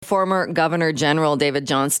Former Governor General David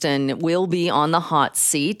Johnston will be on the hot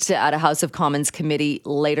seat at a House of Commons committee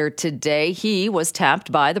later today. He was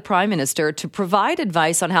tapped by the Prime Minister to provide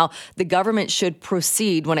advice on how the government should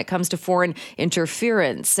proceed when it comes to foreign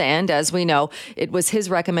interference. And as we know, it was his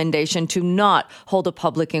recommendation to not hold a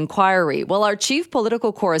public inquiry. Well, our chief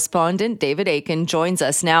political correspondent, David Akin, joins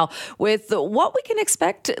us now with what we can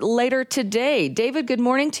expect later today. David, good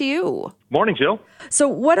morning to you. Morning, Jill. So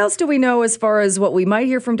what else do we know as far as what we might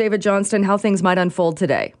hear from David Johnston, how things might unfold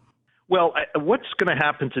today? Well, what's going to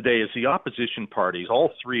happen today is the opposition parties,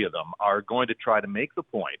 all three of them, are going to try to make the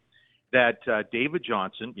point that David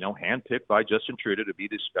Johnston, handpicked by Justin Trudeau to be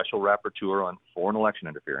the special rapporteur on foreign election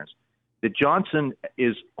interference, that Johnston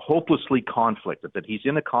is hopelessly conflicted, that he's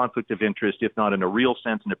in a conflict of interest, if not in a real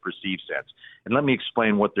sense, in a perceived sense. And let me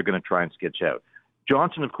explain what they're going to try and sketch out.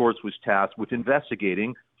 Johnston, of course, was tasked with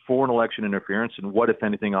investigating foreign election interference and what, if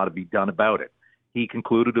anything, ought to be done about it. He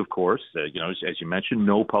concluded, of course, as you mentioned,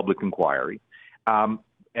 no public inquiry.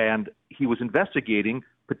 And he was investigating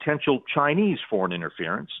potential Chinese foreign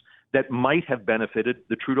interference that might have benefited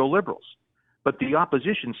the Trudeau Liberals. But the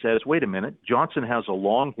opposition says, wait a minute, Johnston has a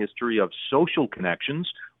long history of social connections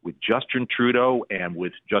with Justin Trudeau and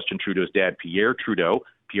with Justin Trudeau's dad, Pierre Trudeau.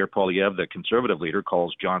 Pierre Poilievre, the Conservative leader,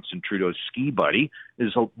 calls Johnston Trudeau's ski buddy.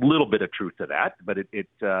 There's a little bit of truth to that, but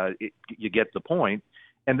you get the point.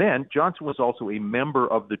 And then Johnston was also a member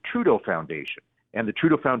of the Trudeau Foundation. And the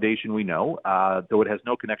Trudeau Foundation, we know, though it has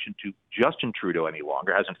no connection to Justin Trudeau any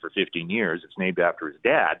longer, hasn't for 15 years, it's named after his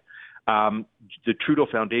dad, the Trudeau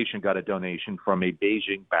Foundation got a donation from a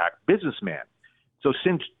Beijing-backed businessman. So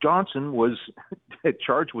since Johnston was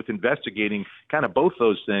charged with investigating kind of both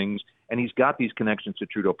those things, and he's got these connections to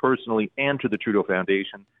Trudeau personally and to the Trudeau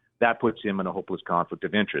Foundation, that puts him in a hopeless conflict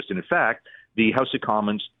of interest. And in fact, the House of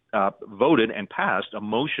Commons voted and passed a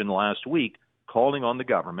motion last week calling on the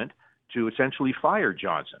government to essentially fire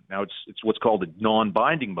Johnston. Now, it's what's called a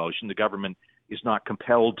non-binding motion. The government is not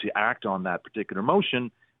compelled to act on that particular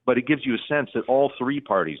motion, but it gives you a sense that all three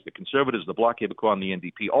parties, the Conservatives, the Bloc Québécois, and the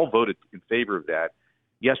NDP, all voted in favor of that.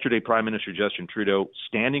 Yesterday, Prime Minister Justin Trudeau,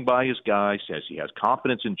 standing by his guy, says he has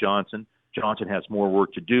confidence in Johnston. Johnston has more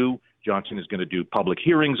work to do. Johnston is going to do public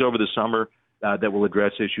hearings over the summer that will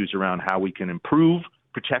address issues around how we can improve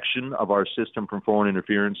protection of our system from foreign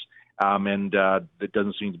interference. And that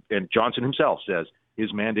doesn't seem. And Johnston himself says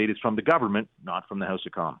his mandate is from the government, not from the House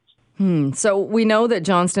of Commons. So we know that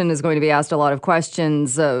Johnston is going to be asked a lot of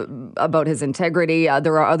questions about his integrity.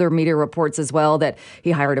 There are other media reports as well that he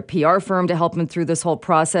hired a PR firm to help him through this whole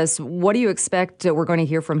process. What do you expect we're going to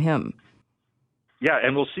hear from him? Yeah,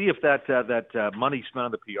 and we'll see if that money spent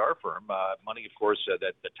on the PR firm, money, of course,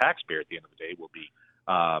 that the taxpayer at the end of the day will be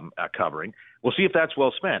covering. We'll see if that's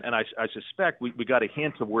well spent. And I suspect we got a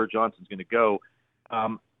hint of where Johnston's going to go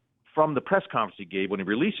from the press conference he gave when he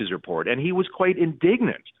released his report. And he was quite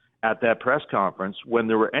indignant at that press conference when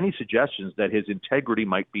there were any suggestions that his integrity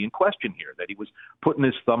might be in question here, that he was putting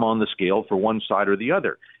his thumb on the scale for one side or the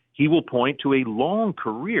other. He will point to a long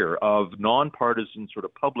career of nonpartisan sort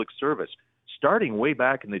of public service, starting way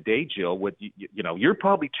back in the day, Jill, with, you're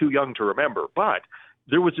probably too young to remember, but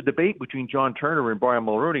there was a debate between John Turner and Brian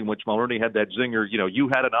Mulroney in which Mulroney had that zinger, you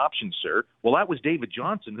had an option, sir. Well, that was David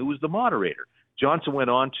Johnston, who was the moderator. Johnston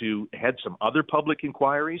went on to head some other public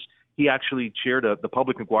inquiries. He actually chaired the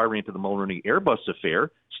public inquiry into the Mulroney Airbus affair.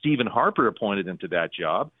 Stephen Harper appointed him to that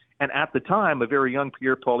job. And at the time, a very young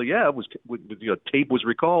Pierre Poilievre tape was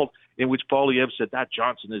recalled in which Poilievre said that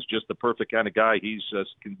Johnston is just the perfect kind of guy. He's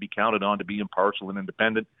can be counted on to be impartial and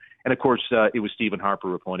independent. And of course, it was Stephen Harper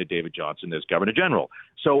who appointed David Johnston as Governor General.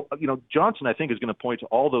 So, Johnston, I think, is going to point to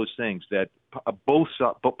all those things that both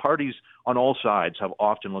parties on all sides have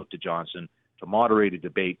often looked to Johnston to moderate a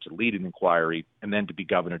debate, to lead an inquiry, and then to be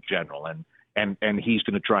Governor General. And he's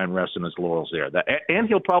going to try and rest on his laurels there. And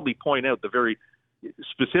he'll probably point out the very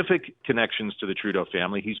specific connections to the Trudeau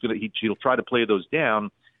family. He'll try to play those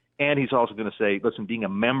down. And he's also going to say, listen, being a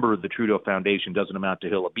member of the Trudeau Foundation doesn't amount to a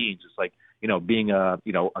hill of beans. It's like, being a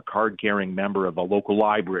card-carrying member of a local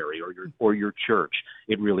library or your church.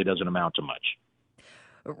 It really doesn't amount to much.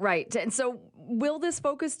 Right. And so will this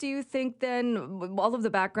focus, do you think, then, all of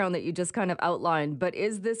the background that you just kind of outlined, but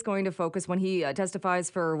is this going to focus when he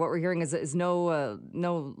testifies for what we're hearing is no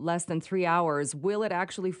less than 3 hours? Will it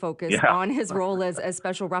actually focus on his role as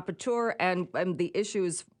special rapporteur and the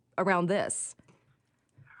issues around this?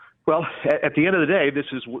 Well, at the end of the day, this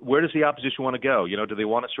is where does the opposition want to go? Do they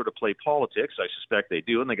want to sort of play politics? I suspect they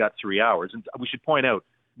do, and they got 3 hours. And we should point out,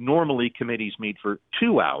 normally committees meet for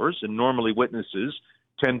 2 hours, and normally witnesses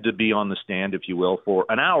tend to be on the stand, if you will, for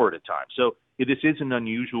an hour at a time. So this is an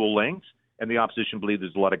unusual length. and the opposition believes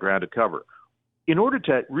there's a lot of ground to cover. In order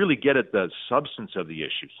to really get at the substance of the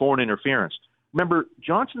issue, foreign interference, remember,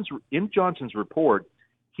 in Johnson's report,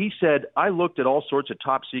 he said, I looked at all sorts of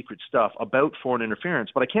top secret stuff about foreign interference,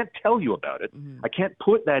 but I can't tell you about it. I can't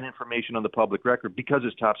put that information on the public record because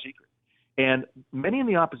it's top secret. And many in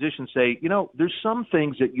the opposition say, there's some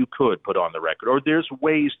things that you could put on the record, or there's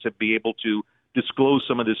ways to be able to disclose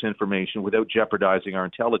some of this information without jeopardizing our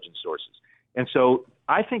intelligence sources. And so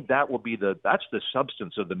I think that's the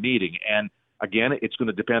substance of the meeting. And again, it's going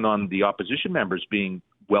to depend on the opposition members being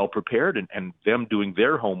well prepared and them doing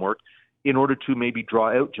their homework in order to maybe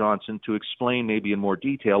draw out Johnson to explain maybe in more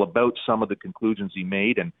detail about some of the conclusions he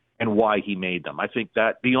made and why he made them. I think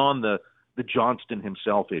that beyond the Johnston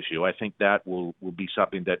himself issue, I think that will be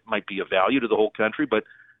something that might be of value to the whole country. But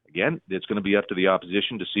again, it's going to be up to the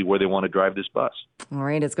opposition to see where they want to drive this bus. All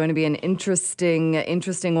right. It's going to be an interesting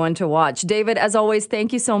one to watch. David, as always,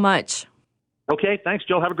 thank you so much. Okay. Thanks,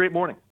 Jill. Have a great morning.